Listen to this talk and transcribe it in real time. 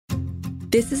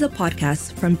This is a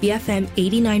podcast from BFM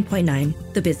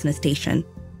 89.9, the business station.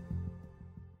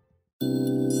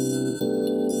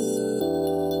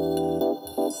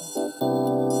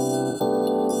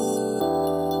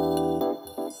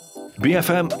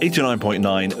 BFM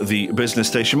 89.9, the business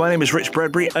station. My name is Rich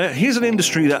Bradbury. Here's an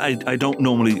industry that I don't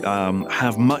normally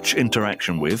have much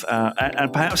interaction with,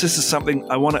 and perhaps this is something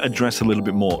I want to address a little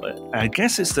bit more. I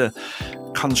guess it's the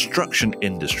construction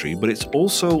industry, but it's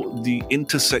also the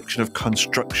intersection of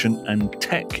construction and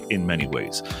tech in many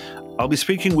ways. I'll be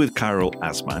speaking with Khairul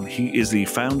Azman. He is the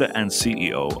founder and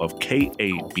CEO of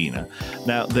KA Bina.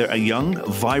 Now, they're a young,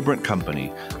 vibrant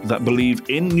company that believe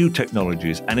in new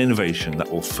technologies and innovation that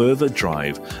will further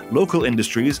drive local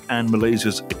industries and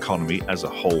Malaysia's economy as a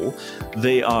whole.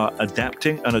 They are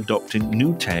adapting and adopting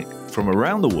new tech from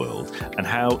around the world and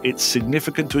how it's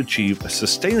significant to achieve a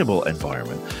sustainable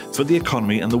environment for the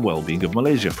economy and the well-being of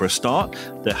Malaysia. For a start,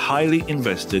 they're highly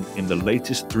invested in the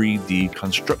latest 3D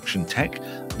construction tech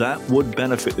that would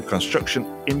benefit the construction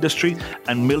industry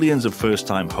and millions of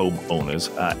first-time homeowners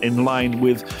in line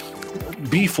with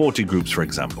B40 groups, for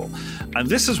example. And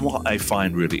this is what I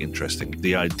find really interesting.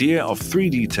 The idea of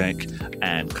 3D tech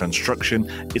and construction,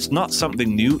 it's not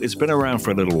something new. It's been around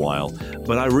for a little while,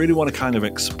 but I really want to kind of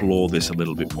explore this a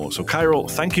little bit more. So Khairul,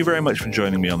 thank you very much for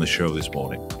joining me on the show this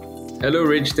morning. Hello,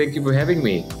 Rich. Thank you for having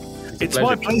me. It's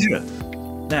my pleasure.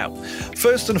 Now,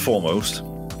 first and foremost,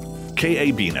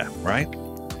 KA Bina, right?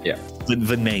 Yeah.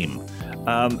 The name.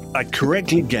 I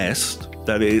correctly guessed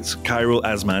that it's Khairul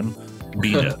Azman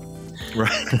Bina.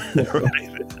 Right.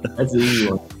 That's the easy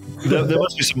one. There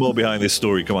must be some more behind this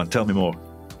story. Come on, tell me more.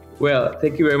 Well,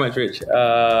 thank you very much, Rich.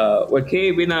 Well,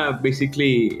 KA Bina,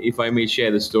 basically, if I may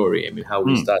share the story, how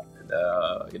we started.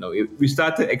 We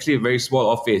started actually a very small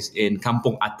office in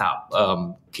Kampong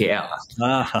Atap, KL.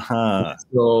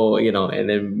 So, and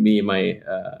then me and my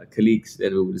colleagues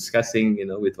that we were discussing,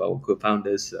 with our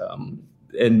co-founders,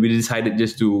 and we decided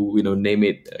just to, name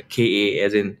it KA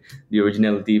as in the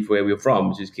originality of where we're from,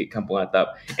 which is Kampong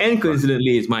Atap. And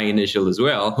coincidentally, it's my initial as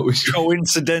well.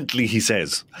 Coincidentally, he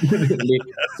says. But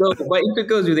if it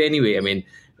goes with it anyway,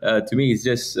 to me, it's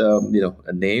just,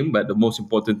 a name. But the most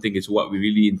important thing is what we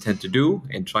really intend to do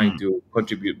and trying to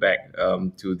contribute back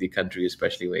to the country,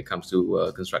 especially when it comes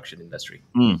to construction industry.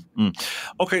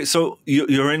 Okay, so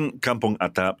you're in Kampong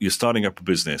Atap. You're starting up a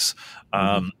business.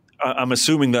 I'm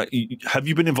assuming that have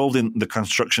you been involved in the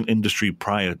construction industry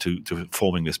prior to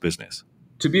forming this business?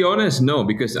 To be honest, no,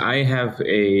 because I have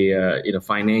a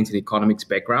finance and economics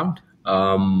background.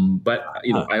 But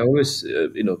I always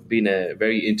been a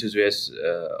very enthusiast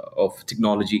of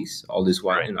technologies all this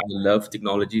while. Right. I love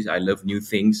technologies. I love new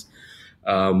things.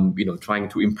 Trying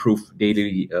to improve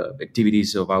daily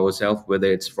activities of ourselves,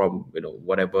 whether it's from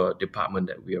whatever department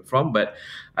that we are from. But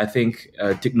I think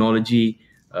technology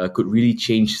could really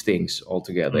change things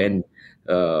altogether. And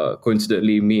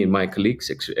coincidentally, me and my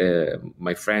colleagues,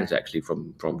 my friends actually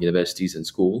from universities and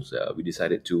schools, we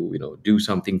decided to do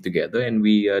something together, and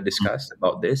we discussed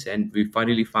about this, and we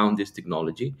finally found this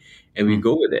technology, and we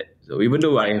go with it. So even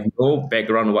though I have no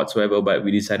background whatsoever, but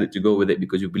we decided to go with it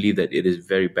because we believe that it is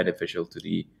very beneficial to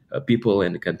the people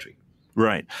and the country.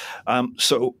 Right.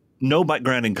 So no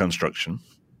background in construction.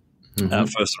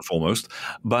 First and foremost,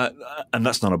 and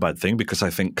that's not a bad thing, because I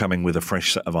think coming with a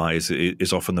fresh set of eyes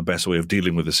is often the best way of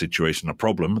dealing with a situation, a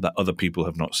problem that other people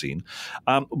have not seen.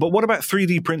 But what about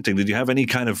 3D printing? Did you have any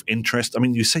kind of interest?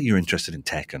 You say you're interested in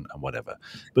tech and whatever,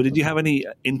 but did you have any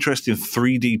interest in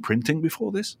 3D printing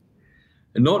before this?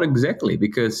 Not exactly,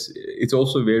 because it's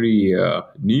also very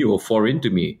new or foreign to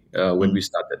me when we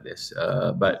started this.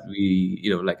 But we,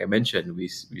 like I mentioned, we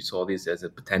saw this as a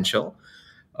potential.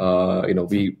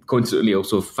 We constantly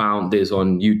also found this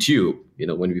on YouTube,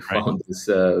 when we found this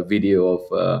video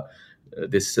of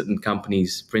this certain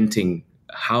companies printing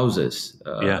houses,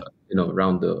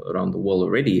 around the world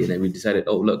already. And then we decided,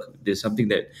 oh, look, there's something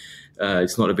that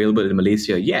it's not available in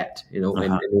Malaysia yet, and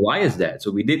why is that? So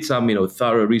we did some,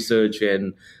 thorough research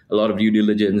and a lot of due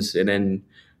diligence. And then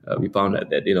we found out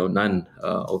that, none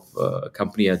of a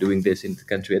company are doing this in the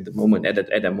country at the moment, at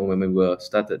that moment when we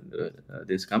started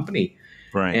this company.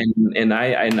 Right.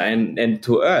 And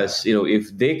to us,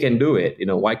 if they can do it,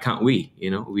 why can't we?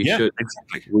 We should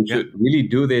really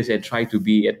do this and try to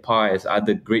be at par as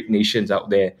other great nations out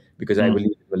there, because I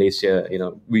believe in Malaysia,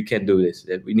 we can do this.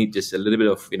 We need just a little bit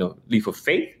of, leap of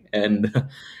faith and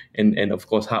of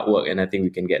course hard work, and I think we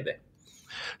can get there.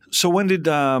 So when did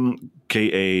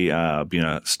KA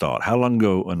Bina start? How long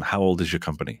ago, and how old is your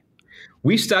company?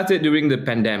 We started during the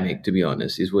pandemic, to be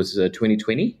honest. It was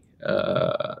 2020.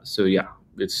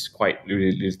 it's quite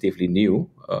relatively new.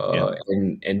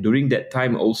 And during that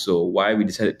time also, why we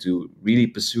decided to really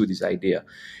pursue this idea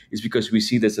is because we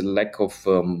see there's a lack of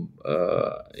what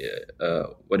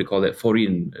do you call that,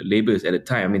 foreign laborers at the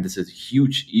time. I mean, there's a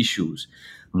huge issues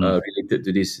related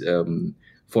to this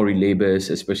foreign laborers,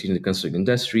 especially in the construction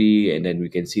industry. And then we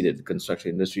can see that the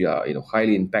construction industry are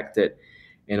highly impacted,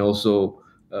 and also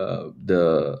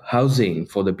the housing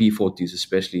for the B40s,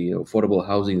 especially affordable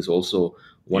housing, is also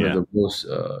one of the most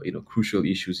crucial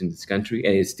issues in this country,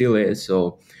 and it still is.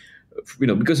 So,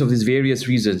 because of these various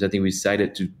reasons, I think we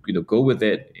decided to go with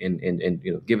it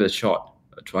and give it a shot,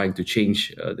 trying to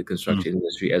change the construction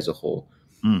industry as a whole.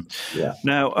 Yeah.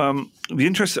 Now, the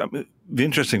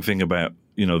interesting thing about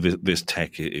this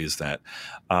tech is that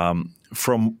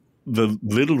from the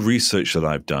little research that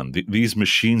I've done, these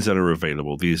machines that are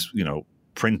available, these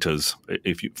printers,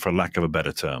 for lack of a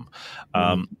better term,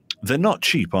 they're not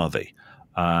cheap, are they?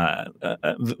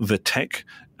 The tech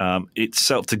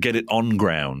itself, to get it on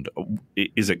ground,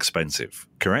 is expensive,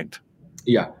 correct?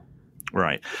 Yeah.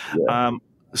 Right. Yeah.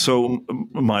 So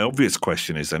my obvious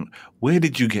question is then, where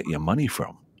did you get your money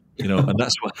from? And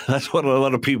that's what a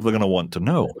lot of people are going to want to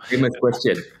know. Famous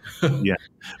question. Yeah.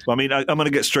 Well, I mean, I'm going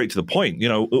to get straight to the point.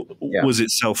 Was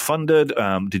it self-funded?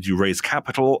 Did you raise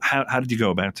capital? How did you go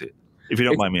about it? If you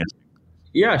don't mind me asking.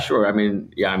 Yeah, sure. I mean,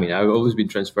 I've always been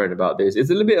transparent about this. It's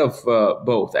a little bit of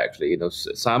both, actually.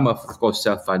 Some of course,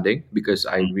 self-funding, because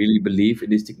I really believe in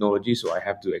this technology. So I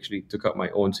have to actually took up my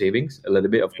own savings a little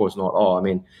bit. Of course, not all. I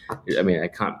mean, I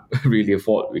can't really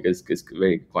afford because it's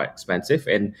quite expensive.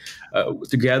 And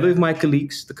together with my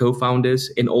colleagues, the co-founders,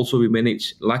 and also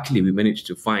luckily we managed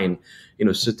to find,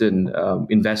 certain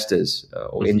investors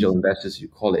or angel investors, you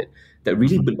call it, that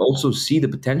really also see the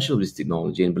potential of this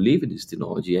technology and believe in this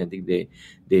technology. I think they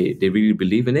really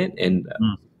believe in it, and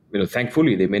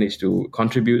thankfully they managed to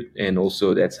contribute, and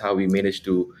also that's how we managed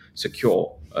to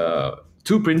secure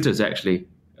 2 printers actually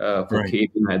for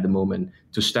KABINA at the moment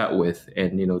to start with,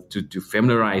 and to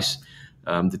familiarize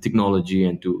the technology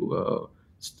and to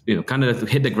kind of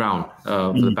hit the ground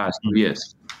for the past 2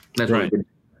 years. That's right.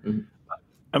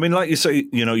 I mean, like you say,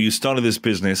 you started this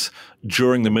business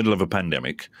during the middle of a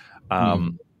pandemic.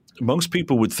 Most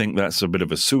people would think that's a bit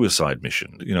of a suicide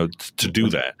mission, to do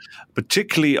that,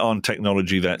 particularly on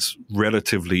technology that's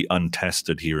relatively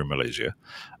untested here in Malaysia.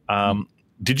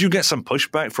 Did you get some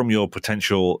pushback from your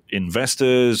potential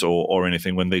investors or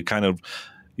anything when they kind of,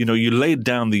 you laid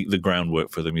down the groundwork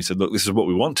for them? You said, look, this is what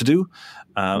we want to do.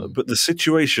 But the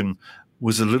situation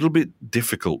was a little bit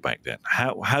difficult back then.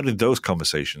 How did those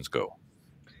conversations go?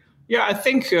 Yeah, I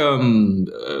think, due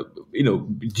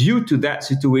to that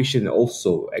situation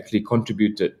also actually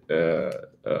contributed,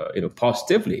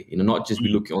 positively, not just be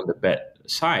looking on the bad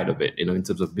side of it, in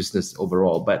terms of business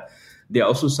overall, but there are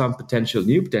also some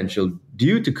new potential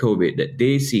due to COVID that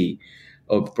they see,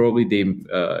 or probably they,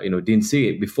 didn't see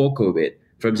it before COVID.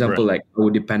 For example, like our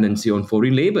dependency on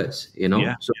foreign laborers,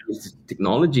 so with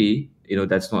technology,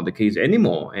 that's not the case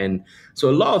anymore. And so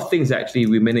a lot of things actually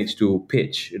we managed to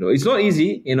pitch. It's not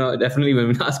easy, definitely when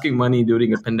we're asking money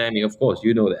during a pandemic, of course,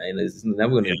 that, and it's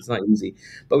not easy.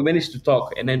 But we managed to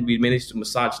talk, and then we managed to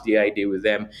massage the idea with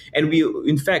them. And we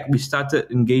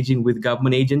started engaging with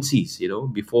government agencies,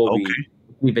 before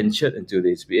we ventured into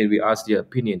this, and we asked their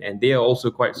opinion. And they are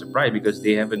also quite surprised because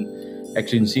they haven't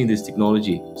actually seen this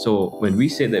technology. So when we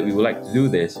said that we would like to do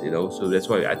this, so that's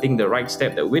why I think the right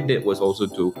step that we did was also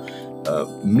to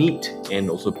meet and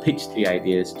also pitch the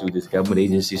ideas to this government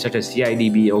agencies such as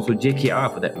CIDB, also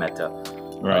JKR for that matter.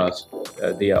 Right.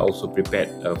 They are also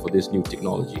prepared for this new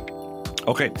technology.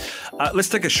 Okay, let's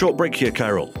take a short break here,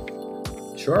 Khairul.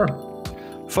 Sure.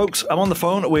 Folks, I'm on the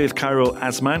phone with Khairul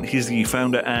Azman. He's the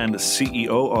founder and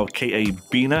CEO of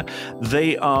KABINA.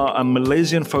 They are a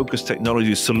Malaysian-focused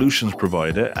technology solutions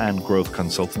provider and growth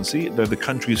consultancy. They're the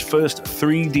country's first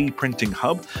 3D printing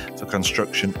hub for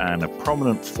construction and a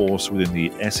prominent force within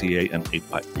the SEA and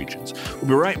APAC regions. We'll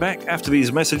be right back after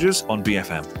these messages on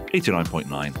BFM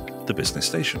 89.9, the business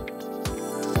station.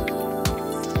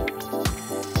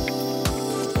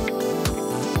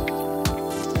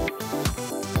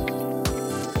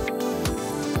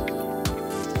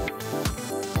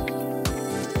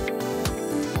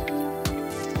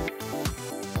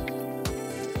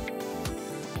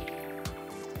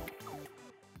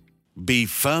 Be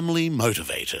firmly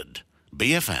motivated.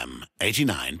 BFM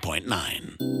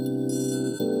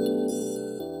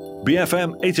 89.9.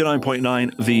 BFM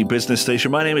 89.9, the business station.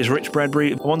 My name is Rich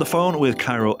Bradbury. I'm on the phone with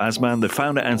Khairul Azman, the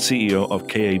founder and CEO of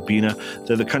KA Bina.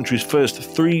 They're the country's first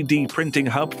 3D printing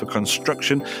hub for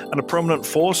construction and a prominent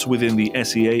force within the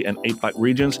SEA and APAC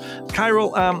regions.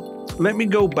 Khairul, let me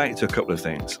go back to a couple of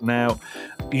things. Now,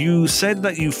 you said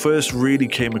that you first really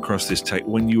came across this tech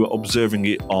when you were observing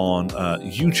it on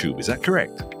YouTube. Is that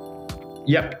correct?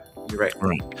 Yep. You're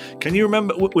right. Can you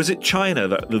remember, was it China,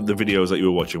 that the videos that you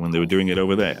were watching when they were doing it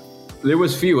over there? There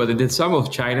was few. They did some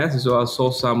of China, so I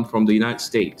saw some from the United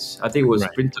States. I think it was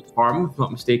Printed Farm, if I'm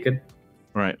not mistaken.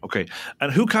 Right, okay.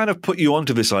 And who kind of put you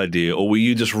onto this idea, or were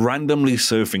you just randomly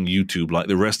surfing YouTube like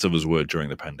the rest of us were during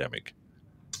the pandemic?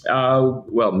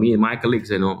 Well, me and my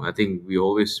colleagues, I think we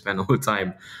always spend all the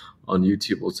time on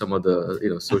YouTube or some of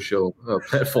the social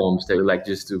platforms that we like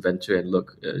just to venture and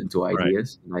look into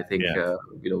ideas. Right. And I think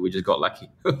we just got lucky.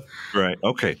 Right.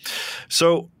 Okay.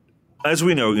 So as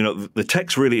we know, the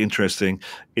tech's really interesting.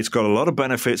 It's got a lot of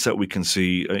benefits that we can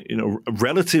see.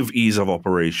 Relative ease of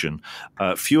operation,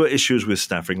 fewer issues with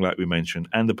staffing, like we mentioned,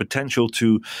 and the potential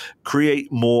to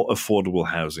create more affordable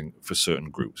housing for certain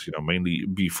groups. Mainly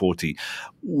B40.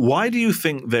 Why do you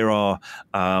think there are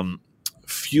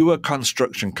fewer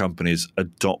construction companies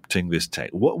adopting this tech?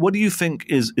 What do you think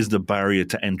is the barrier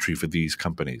to entry for these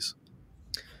companies?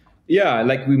 Yeah,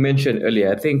 like we mentioned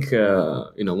earlier, I think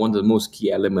one of the most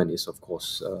key elements is, of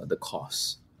course, the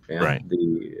cost. Yeah? Right.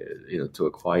 To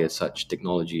acquire such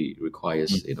technology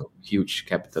requires huge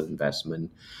capital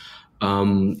investment.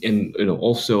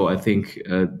 Also I think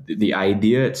the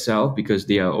idea itself, because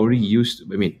they are already used.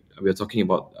 We're talking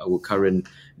about our current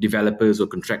developers or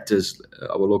contractors,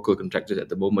 our local contractors at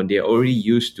the moment. They are already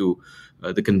used to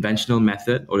the conventional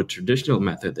method or the traditional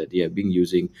method that they have been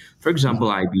using. For example,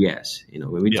 IBS.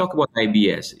 When we talk about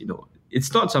IBS,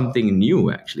 it's not something new.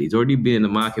 Actually, it's already been in the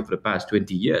market for the past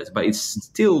 20 years, but it's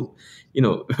still,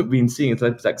 been seen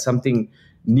as like something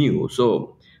new.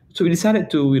 So we decided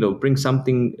to, bring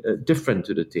something different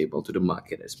to the table, to the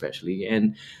market especially,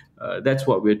 and that's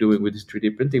what we're doing with this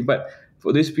 3D printing. But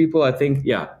for these people, I think,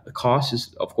 the cost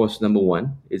is, of course, number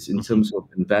one. It's in terms of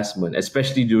investment,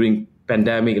 especially during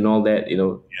pandemic and all that.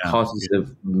 Cost is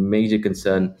a major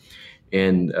concern,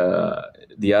 and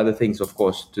the other things, of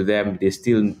course, to them, they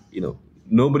still,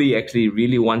 nobody actually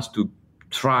really wants to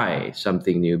try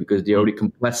something new because they're already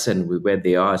complacent with where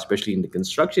they are, especially in the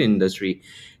construction industry.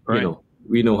 Right.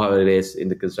 We know how it is in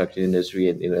the construction industry,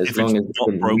 and as if long it's as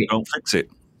not broke, don't fix it.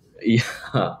 Yeah.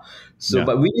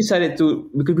 But we decided to,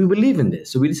 because we believe in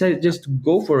this, so we decided just to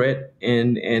go for it,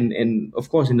 and of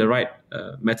course in the right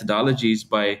methodologies,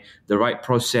 by the right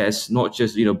process, not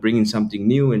just bringing something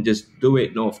new and just do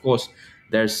it. No, of course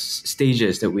there's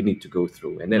stages that we need to go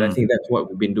through, and then I think that's what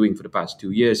we've been doing for the past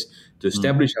 2 years to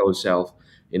establish ourselves,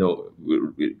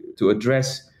 to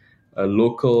address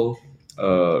local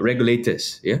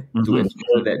regulators, to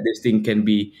ensure that this thing can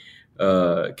be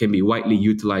widely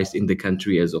utilized in the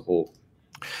country as a whole.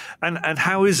 And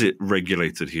how is it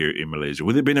regulated here in Malaysia?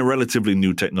 With it being a relatively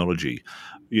new technology,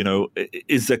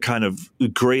 is there kind of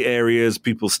gray areas,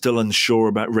 people still unsure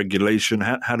about regulation?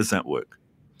 How does that work?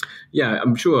 Yeah,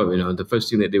 I'm sure, the first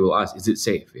thing that they will ask, is it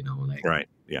safe? Right.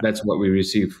 Yeah. That's what we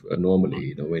receive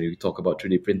normally. When we talk about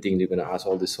 3D printing, they're going to ask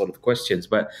all these sort of questions.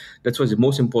 But that's what's the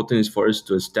most important, is for us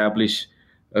to establish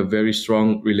a very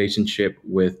strong relationship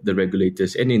with the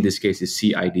regulators, and in this case, is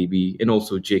CIDB and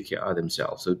also JKR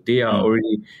themselves. So they are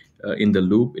already in the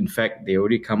loop. In fact, they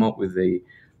already come up with a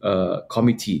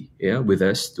committee with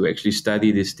us to actually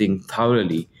study this thing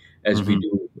thoroughly as we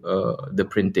do the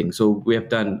printing. So we have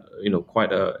done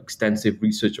quite extensive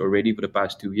research already for the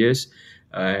past 2 years.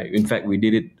 In fact, we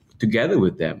did it together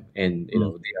with them, and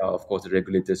they are, of course, the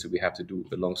regulators, so we have to do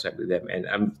alongside with them. And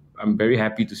I'm very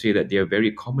happy to say that they are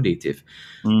very accommodative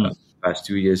the past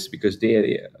 2 years, because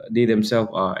they themselves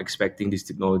are expecting this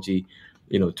technology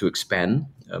to expand,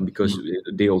 because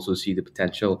they also see the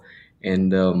potential.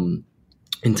 And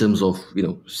in terms of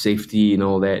safety and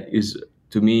all that, is,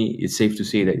 to me, it's safe to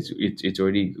say that it's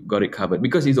already got it covered,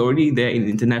 because it's already there in the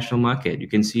international market. You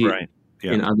can see it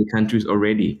in other countries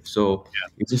already. So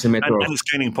it's just a matter of... And it's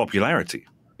gaining popularity.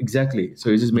 Exactly.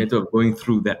 So it's just a matter of going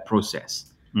through that process.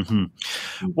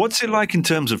 What's it like in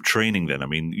terms of training then? I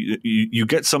mean, you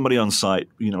get somebody on site,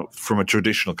 from a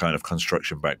traditional kind of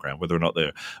construction background, whether or not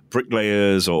they're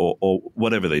bricklayers or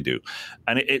whatever they do.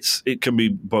 And it can be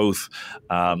both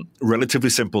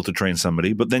relatively simple to train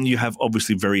somebody, but then you have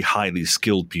obviously very highly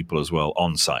skilled people as well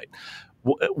on site.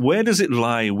 Where does it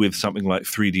lie with something like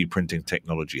 3D printing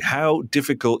technology? How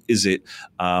difficult is it,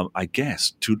 I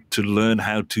guess, to learn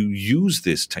how to use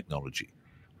this technology?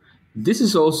 This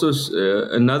is also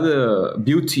another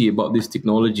beauty about this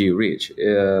technology, Rich,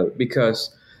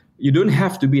 because you don't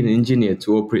have to be an engineer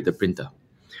to operate the printer.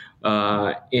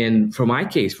 And for my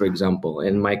case, for example,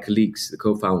 and my colleagues, the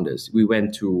co-founders, we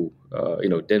went to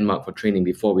Denmark for training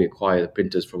before we acquired the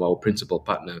printers from our principal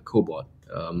partner, Cobot.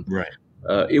 Right.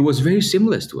 It was very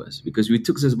seamless to us because it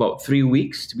took us about 3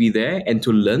 weeks to be there and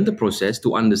to learn the process,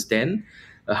 to understand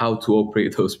how to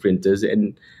operate those printers,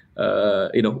 and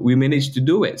we managed to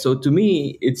do it. So to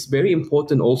me, it's very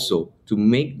important also to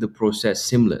make the process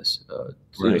seamless,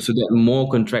 so that more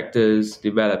contractors,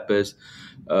 developers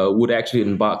would actually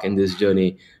embark in this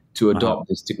journey to adopt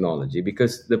this technology,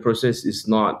 because the process is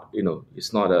not,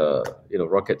 it's not a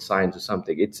rocket science or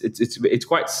something. It's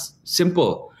quite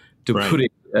simple, to put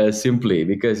it simply,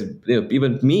 because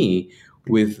even me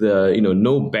with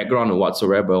no background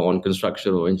whatsoever on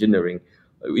construction or engineering,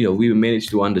 we managed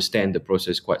to understand the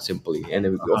process quite simply. And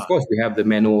then of course, we have the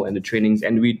manual and the trainings,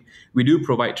 and we do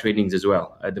provide trainings as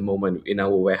well at the moment in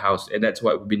our warehouse, and that's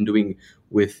what we've been doing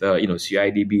with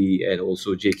CIDB and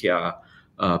also JKR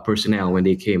personnel. When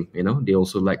they came, they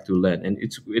also like to learn, and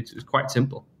it's quite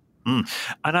simple. And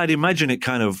I'd imagine it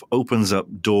kind of opens up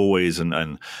doorways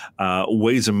and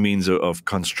ways and means of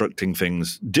constructing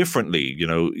things differently.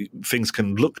 Things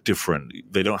can look different.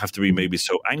 They don't have to be maybe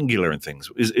so angular and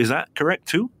things. Is that correct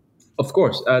too? Of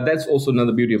course. That's also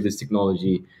another beauty of this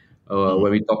technology,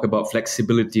 when we talk about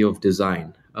flexibility of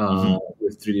design.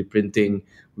 With 3D printing,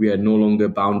 we are no longer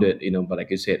bounded, but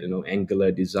like I said,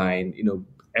 angular design,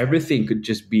 everything could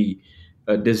just be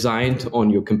designed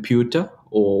on your computer,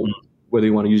 or whether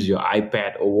you want to use your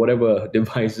iPad or whatever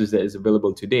devices that is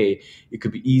available today, it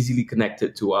could be easily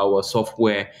connected to our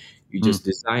software. You just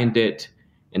designed it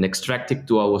and extract it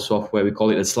to our software. We call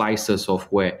it a slicer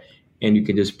software, and you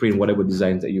can just print whatever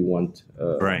designs that you want.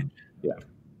 Right. Yeah.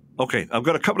 Okay, I've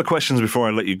got a couple of questions before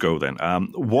I let you go then.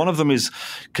 One of them is,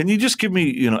 can you just give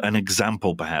me, an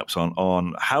example perhaps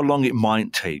on how long it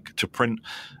might take to print,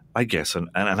 I guess, an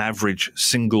average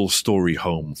single-story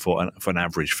home for an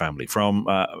average family from,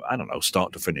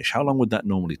 start to finish? How long would that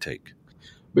normally take?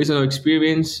 Based on our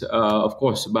experience, of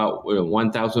course, about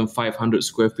 1,500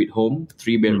 square feet home,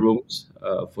 3 bedrooms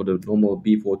for the normal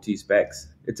B40 specs.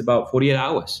 It's about 48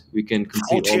 hours. We can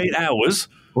complete 48 hours?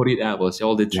 48 hours,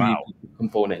 all the 3D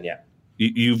component, yeah.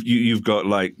 You've got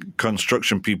like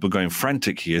construction people going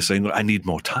frantic here saying, I need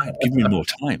more time. Give me more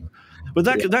time. But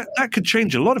that could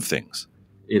change a lot of things.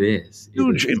 It is.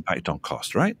 Huge impact on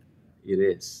cost, right? It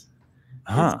is.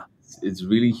 It's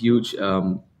really huge.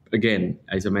 Again,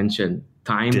 as I mentioned,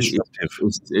 time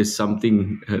is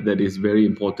something that is very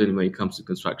important when it comes to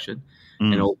construction,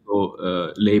 and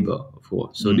also labor, of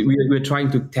course. So we're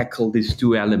trying to tackle these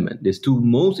two elements. There's two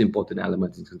most important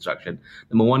elements in construction.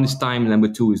 Number one is time. Number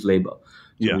two is labor.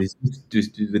 So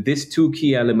with these two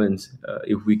key elements,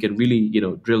 if we can really,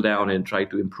 drill down and try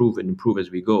to improve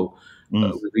as we go,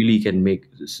 we really can make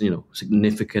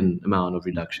significant amount of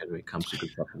reduction when it comes to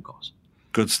construction costs.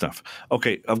 Good stuff.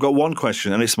 Okay, I've got one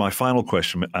question, and it's my final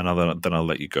question, and then I'll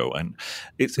let you go. And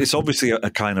it's obviously a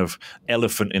kind of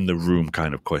elephant in the room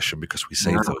kind of question, because we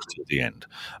save those to the end.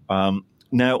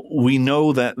 Now, we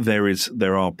know that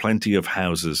there are plenty of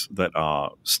houses that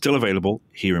are still available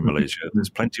here in Malaysia. There's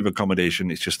plenty of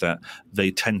accommodation. It's just that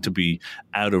they tend to be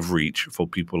out of reach for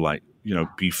people like,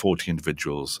 B40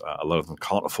 individuals. A lot of them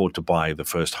can't afford to buy the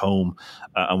first home,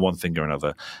 and one thing or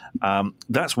another.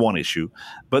 That's one issue.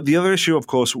 But the other issue, of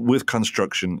course, with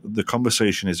construction, the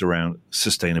conversation is around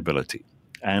sustainability.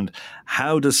 And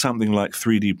how does something like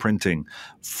 3D printing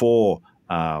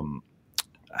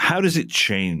how does it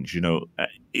change?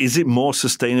 Is it more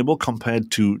sustainable compared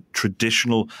to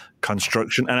traditional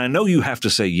construction? And I know you have to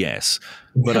say yes,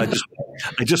 but I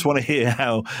just want to hear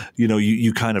how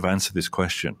you kind of answer this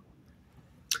question.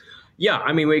 Yeah,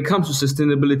 I mean, when it comes to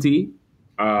sustainability,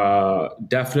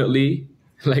 definitely,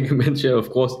 like I mentioned, of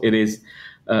course, it is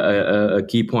a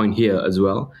key point here as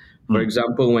well. For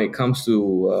example, when it comes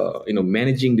to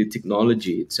managing the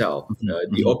technology itself,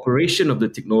 the operation of the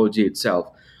technology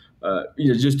itself.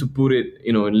 Just to put it,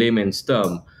 in layman's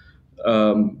term,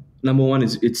 number one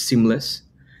is it's seamless,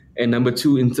 and number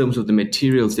two, in terms of the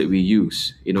materials that we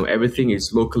use, everything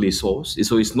is locally sourced.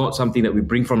 So it's not something that we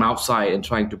bring from outside and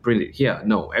trying to print it here.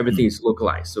 No, everything is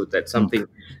localized. So that's something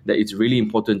that is really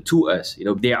important to us.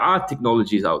 There are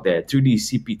technologies out there, 3D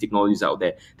CP technologies out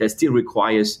there that still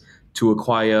requires to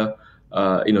acquire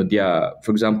their,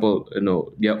 for example,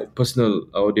 their personal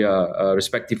or their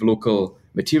respective local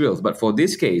materials. But for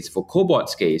this case, for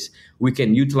Cobott's case, we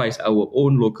can utilize our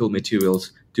own local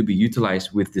materials to be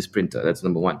utilized with this printer. That's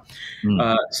number one.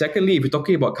 Secondly, if we're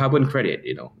talking about carbon credit,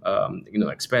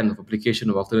 expand of application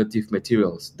of alternative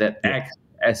materials that act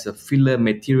as a filler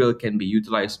material can be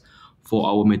utilized for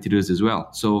our materials as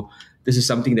well. So this is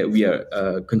something that we are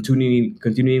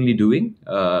continually doing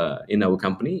in our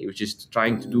company, which is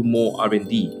trying to do more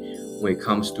R&D when it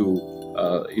comes to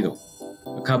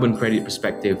a carbon credit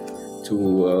perspective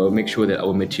to make sure that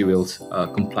our materials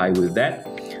comply with that.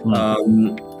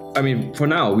 For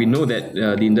now, we know that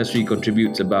the industry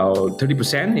contributes about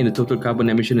 30% in the total carbon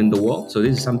emission in the world. So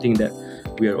this is something that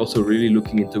we are also really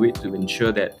looking into it to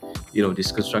ensure that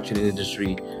this construction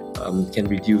industry can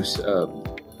reduce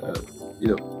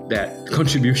that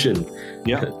contribution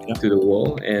to the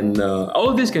world. And all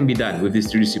of this can be done with this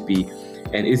 3DCP.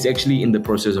 And it's actually in the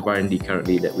process of R&D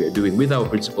currently that we are doing with our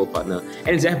principal partner. And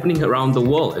it's happening around the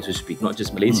world as we speak, not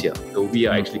just Malaysia. So we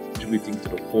are actually contributing to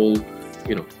the whole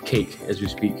cake as we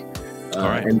speak.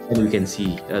 And we can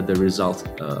see the results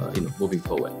moving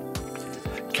forward.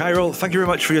 Khairul, thank you very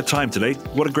much for your time today.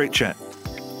 What a great chat.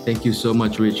 Thank you so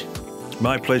much, Rich.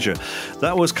 My pleasure.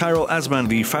 That was Khairul Azman,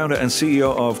 the founder and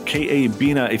CEO of KA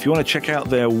Bina. If you want to check out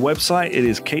their website, it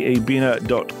is kabina.com.my,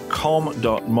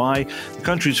 the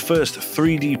country's first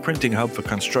 3D printing hub for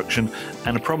construction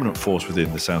and a prominent force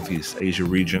within the Southeast Asia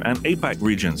region and APAC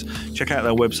regions. Check out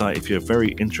their website if you're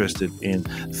very interested in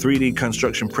 3D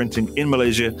construction printing in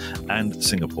Malaysia and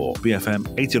Singapore. BFM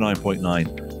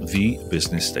 89.9, the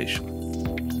business station.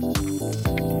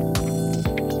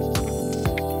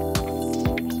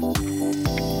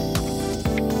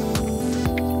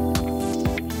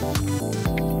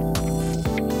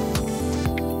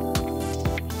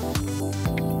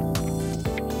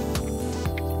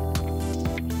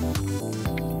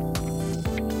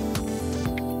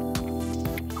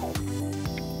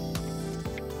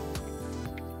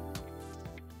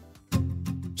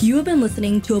 You have been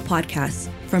listening to a podcast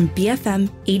from BFM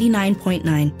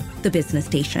 89.9, the business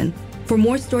station. For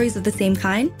more stories of the same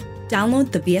kind,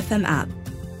 download the BFM app.